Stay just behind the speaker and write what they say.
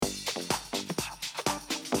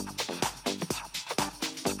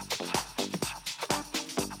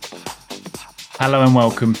Hello and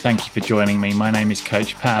welcome. Thank you for joining me. My name is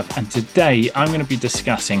Coach Pav, and today I'm going to be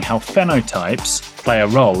discussing how phenotypes play a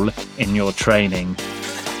role in your training.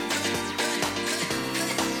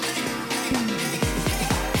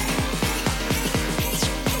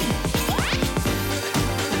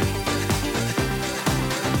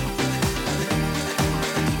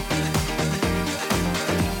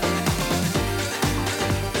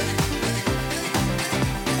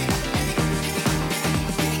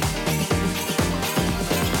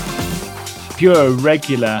 If you're a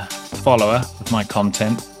regular follower of my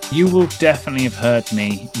content, you will definitely have heard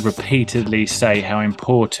me repeatedly say how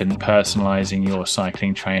important personalizing your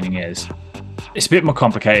cycling training is. It's a bit more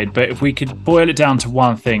complicated, but if we could boil it down to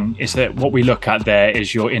one thing, is that what we look at there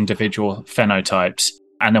is your individual phenotypes,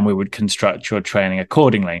 and then we would construct your training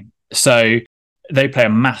accordingly. So they play a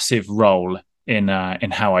massive role in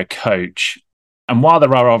how I coach. And while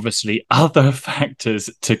there are obviously other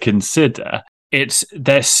factors to consider,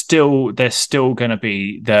 they're still going to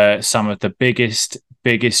be some of the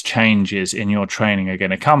biggest changes in your training are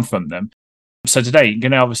going to come from them. So today, you're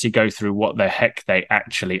going to obviously go through what the heck they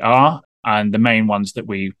actually are, and the main ones that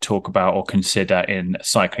we talk about or consider in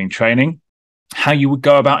cycling training, how you would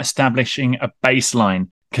go about establishing a baseline,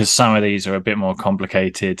 because some of these are a bit more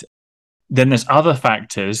complicated. Then there's other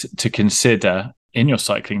factors to consider in your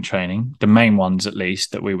cycling training, the main ones at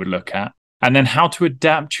least that we would look at. And then how to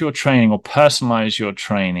adapt your training or personalize your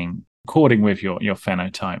training according with your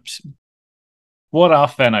phenotypes. What are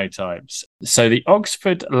phenotypes? So the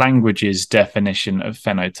Oxford Languages definition of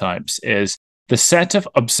phenotypes is the set of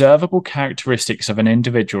observable characteristics of an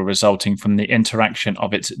individual resulting from the interaction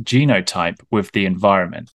of its genotype with the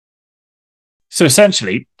environment. So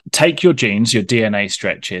essentially, take your genes, your DNA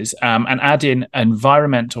stretches, and add in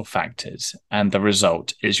environmental factors, and the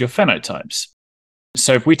result is your phenotypes.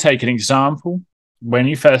 So if we take an example, when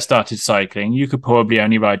you first started cycling, you could probably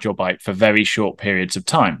only ride your bike for very short periods of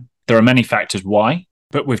time. There are many factors why,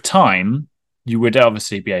 but with time, you would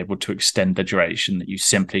obviously be able to extend the duration that you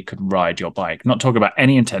simply could ride your bike. Not talk about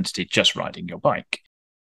any intensity, just riding your bike.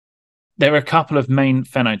 There are a couple of main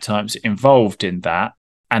phenotypes involved in that,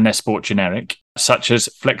 and they're sport generic, such as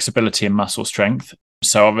flexibility and muscle strength.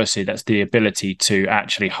 So obviously that's the ability to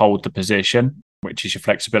actually hold the position, which is your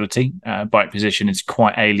flexibility. Bike position is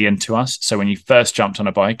quite alien to us. So when you first jumped on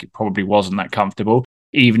a bike, it probably wasn't that comfortable,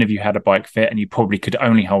 even if you had a bike fit, and you probably could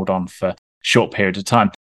only hold on for short periods of time.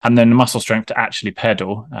 And then the muscle strength to actually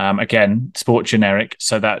pedal, again, sport generic.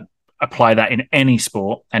 So that apply that in any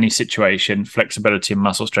sport, any situation, flexibility and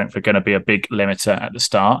muscle strength are going to be a big limiter at the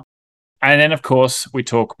start. And then, of course, we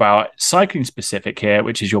talk about cycling specific here,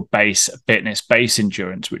 which is your base fitness, base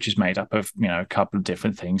endurance, which is made up of, a couple of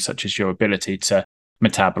different things, such as your ability to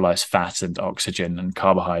metabolize fat and oxygen and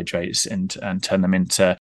carbohydrates and turn them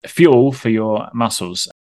into fuel for your muscles.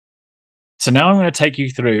 So now I'm going to take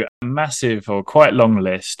you through a massive or quite long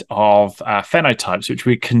list of phenotypes, which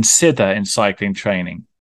we consider in cycling training.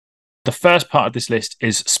 The first part of this list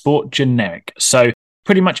is sport generic. So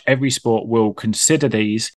pretty much every sport will consider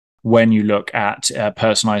these when you look at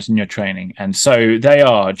personalizing your training. And so they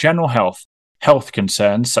are general health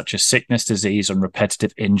concerns such as sickness, disease, and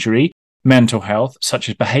repetitive injury, mental health, such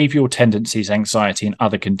as behavioral tendencies, anxiety, and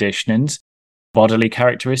other conditionings, bodily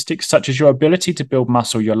characteristics, such as your ability to build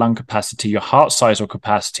muscle, your lung capacity, your heart size or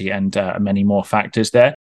capacity, and many more factors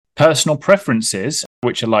there. Personal preferences,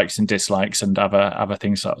 which are likes and dislikes and other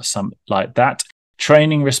things like that.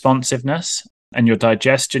 Training responsiveness, and your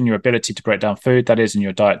digestion, your ability to break down food, that is, and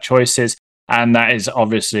your diet choices. And that is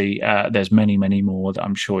obviously, there's many, many more that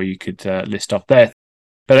I'm sure you could list off there.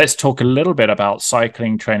 But let's talk a little bit about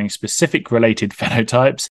cycling training specific related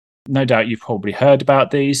phenotypes. No doubt you've probably heard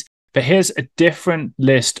about these, but here's a different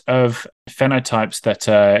list of phenotypes that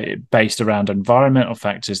are based around environmental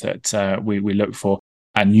factors that we look for.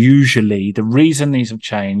 And usually the reason these have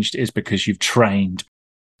changed is because you've trained.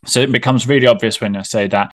 So it becomes really obvious when I say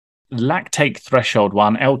that. Lactate threshold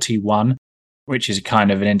 1, LT1, which is kind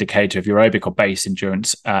of an indicator of your aerobic or base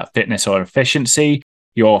endurance fitness or efficiency,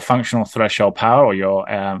 your functional threshold power or your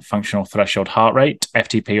functional threshold heart rate,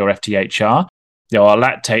 FTP or FTHR, your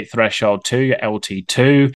lactate threshold 2, your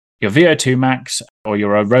LT2, your VO2 max or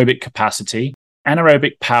your aerobic capacity,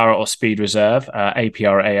 anaerobic power or speed reserve,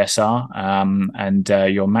 APR or ASR, and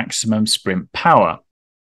your maximum sprint power.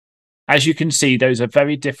 As you can see, those are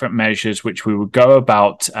very different measures which we will go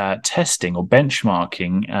about testing or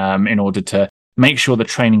benchmarking in order to make sure the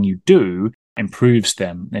training you do improves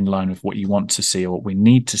them in line with what you want to see or what we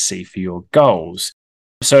need to see for your goals.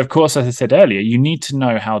 So, of course, as I said earlier, you need to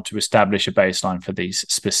know how to establish a baseline for these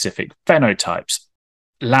specific phenotypes.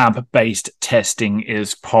 lab-based testing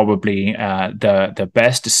is probably the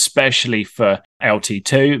best, especially for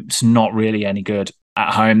LT2. It's not really any good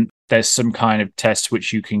at home. There's some kind of tests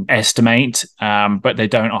which you can estimate, but they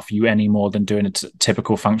don't offer you any more than doing a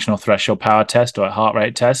typical functional threshold power test or a heart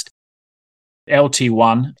rate test.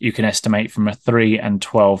 LT1, you can estimate from a 3 and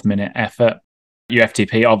 12-minute effort.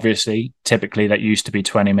 UFTP, obviously, typically that used to be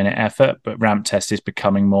 20-minute effort, but ramp test is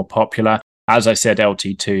becoming more popular. As I said,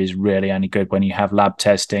 LT2 is really only good when you have lab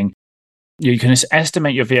testing. You can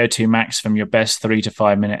estimate your VO2 max from your best 3 to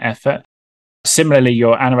 5-minute effort. Similarly,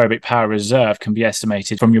 your anaerobic power reserve can be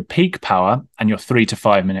estimated from your peak power and your 3 to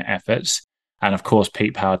 5-minute efforts. And of course,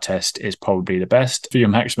 peak power test is probably the best for your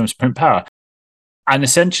maximum sprint power. And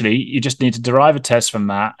essentially, you just need to derive a test from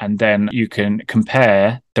that, and then you can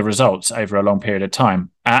compare the results over a long period of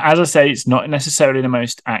time. As I say, it's not necessarily the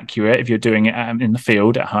most accurate if you're doing it in the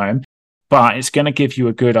field at home, but it's going to give you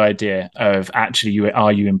a good idea of actually,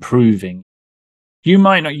 are you improving? You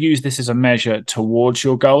might not use this as a measure towards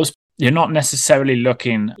your goals. You're not necessarily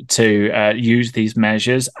looking to use these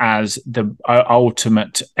measures as the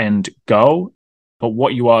ultimate end goal. But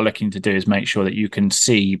what you are looking to do is make sure that you can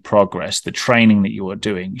see progress. The training that you are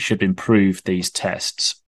doing should improve these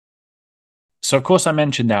tests. So, of course, I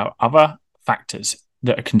mentioned there are other factors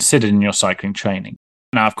that are considered in your cycling training.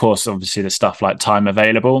 Now, of course, obviously, the stuff like time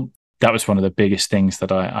available, that was one of the biggest things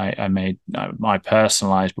that I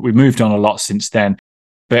personalized. But we've moved on a lot since then.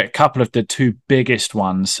 But a couple of the two biggest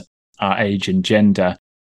ones are age and gender.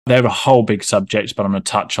 They're a whole big subject, but I'm going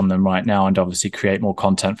to touch on them right now and obviously create more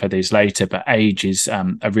content for these later. But age is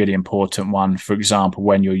a really important one. For example,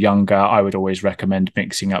 when you're younger, I would always recommend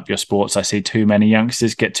mixing up your sports. I see too many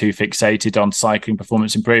youngsters get too fixated on cycling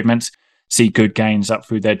performance improvements, see good gains up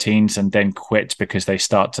through their teens and then quit because they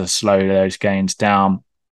start to slow those gains down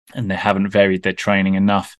and they haven't varied their training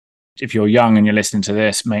enough. If you're young and you're listening to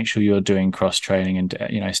this, make sure you're doing cross training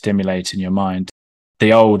and stimulating your mind.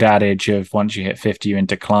 The old adage of once you hit 50, you're in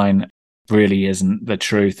decline really isn't the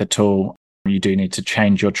truth at all. You do need to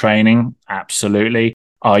change your training. Absolutely.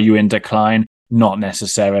 Are you in decline? Not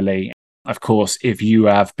necessarily. Of course, if you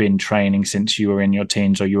have been training since you were in your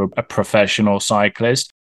teens or you were a professional cyclist,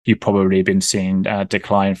 you've probably been seeing a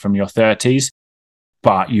decline from your 30s.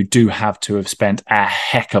 But you do have to have spent a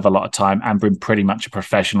heck of a lot of time and been pretty much a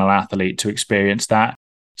professional athlete to experience that.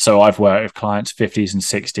 So I've worked with clients 50s and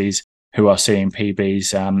 60s who are seeing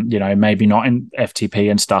PBs, maybe not in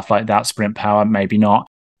FTP and stuff like that, sprint power, maybe not.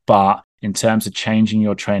 But in terms of changing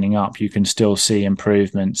your training up, you can still see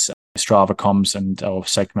improvements, Strava comms or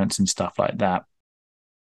segments and stuff like that.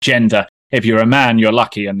 Gender. If you're a man, you're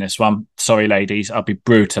lucky in this one. Sorry, ladies, I'll be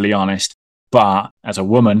brutally honest. But as a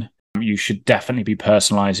woman, you should definitely be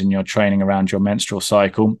personalizing your training around your menstrual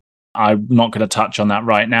cycle. I'm not going to touch on that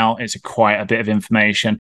right now. It's quite a bit of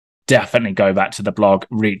information. Definitely go back to the blog,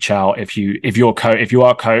 reach out. If you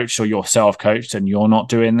are coached or you're self-coached and you're not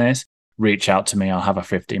doing this, reach out to me. I'll have a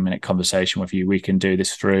 15-minute conversation with you. We can do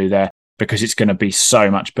this through there because it's going to be so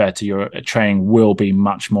much better. Your training will be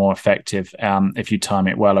much more effective if you time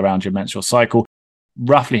it well around your menstrual cycle.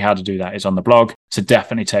 Roughly how to do that is on the blog. So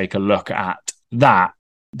definitely take a look at that.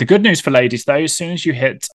 The good news for ladies, though, as soon as you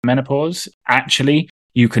hit menopause, actually,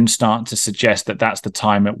 you can start to suggest that that's the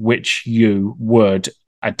time at which you would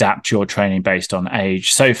adapt your training based on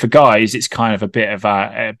age. So for guys, it's kind of a bit of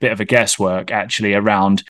a guesswork actually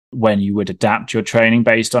around when you would adapt your training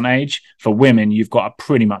based on age. For women, you've got a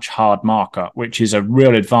pretty much hard marker, which is a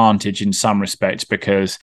real advantage in some respects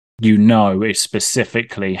because you know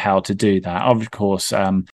specifically how to do that. Of course,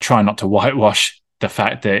 try not to whitewash the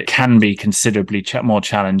fact that it can be considerably more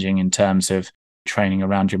challenging in terms of training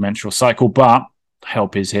around your menstrual cycle, but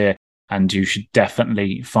help is here. And you should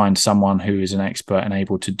definitely find someone who is an expert and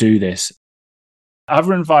able to do this.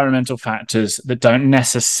 Other environmental factors that don't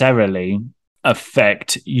necessarily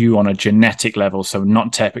affect you on a genetic level, so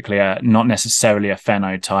not necessarily a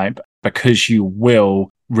phenotype, because you will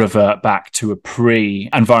revert back to a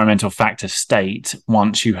pre-environmental factor state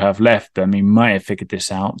once you have left them. You may have figured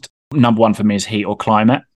this out. Number one for me is heat or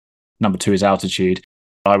climate. Number two is altitude.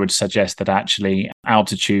 I would suggest that actually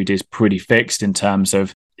altitude is pretty fixed in terms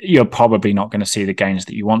of you're probably not going to see the gains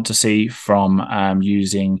that you want to see from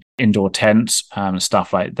using indoor tents,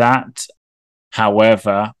 stuff like that.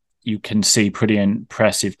 However, you can see pretty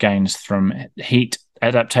impressive gains from heat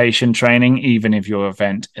adaptation training, even if your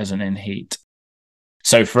event isn't in heat.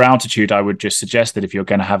 So for altitude, I would just suggest that if you're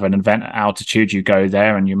going to have an event at altitude, you go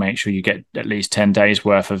there and you make sure you get at least 10 days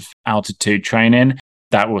worth of altitude training.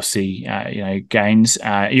 That will see, gains.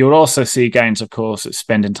 You'll also see gains, of course, at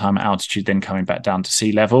spending time at altitude, then coming back down to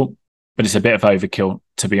sea level. but it's a bit of overkill,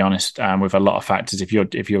 to be honest, with a lot of factors if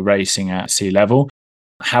you're racing at sea level.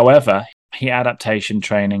 However, heat adaptation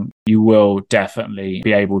training, you will definitely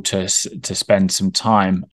be able to spend some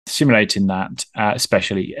time simulating that,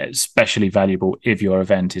 especially valuable if your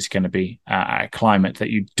event is going to be at a climate that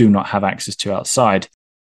you do not have access to outside.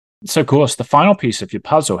 So, of course, the final piece of your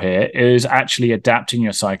puzzle here is actually adapting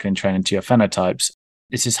your cycling training to your phenotypes.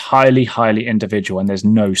 This is highly, highly individual, and there's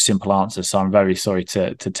no simple answer. So I'm very sorry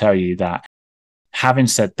to tell you that. Having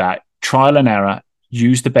said that, trial and error,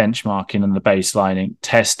 use the benchmarking and the baselining,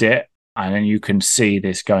 test it, and then you can see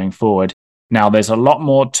this going forward. Now, there's a lot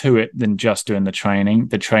more to it than just doing the training.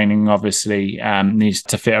 The training obviously needs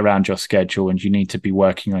to fit around your schedule, and you need to be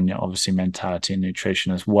working on your obviously mentality and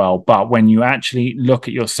nutrition as well. But when you actually look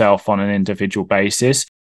at yourself on an individual basis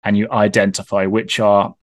and you identify which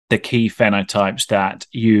are the key phenotypes that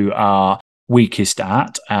you are weakest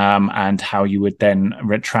at, and how you would then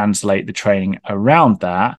translate the training around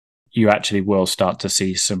that, you actually will start to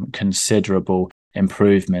see some considerable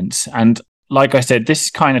improvements. And like I said, this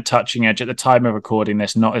is kind of touching edge at the time of recording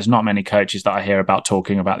this. There's not many coaches that I hear about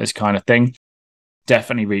talking about this kind of thing.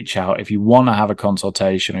 Definitely reach out if you want to have a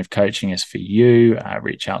consultation. If coaching is for you,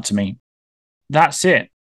 reach out to me. That's it.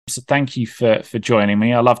 So thank you for joining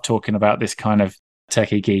me. I love talking about this kind of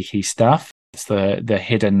techie geeky stuff. It's the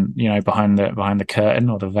hidden, behind the curtain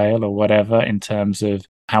or the veil or whatever in terms of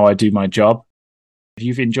how I do my job. If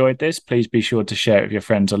you've enjoyed this, please be sure to share it with your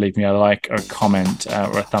friends or leave me a like or a comment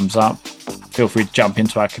or a thumbs up. Feel free to jump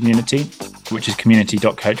into our community, which is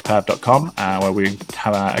community.coachpav.com, where we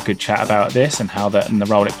have a good chat about this and and the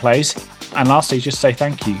role it plays. And lastly, just say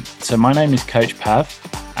thank you. So my name is Coach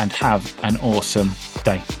Pav, and have an awesome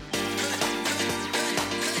day.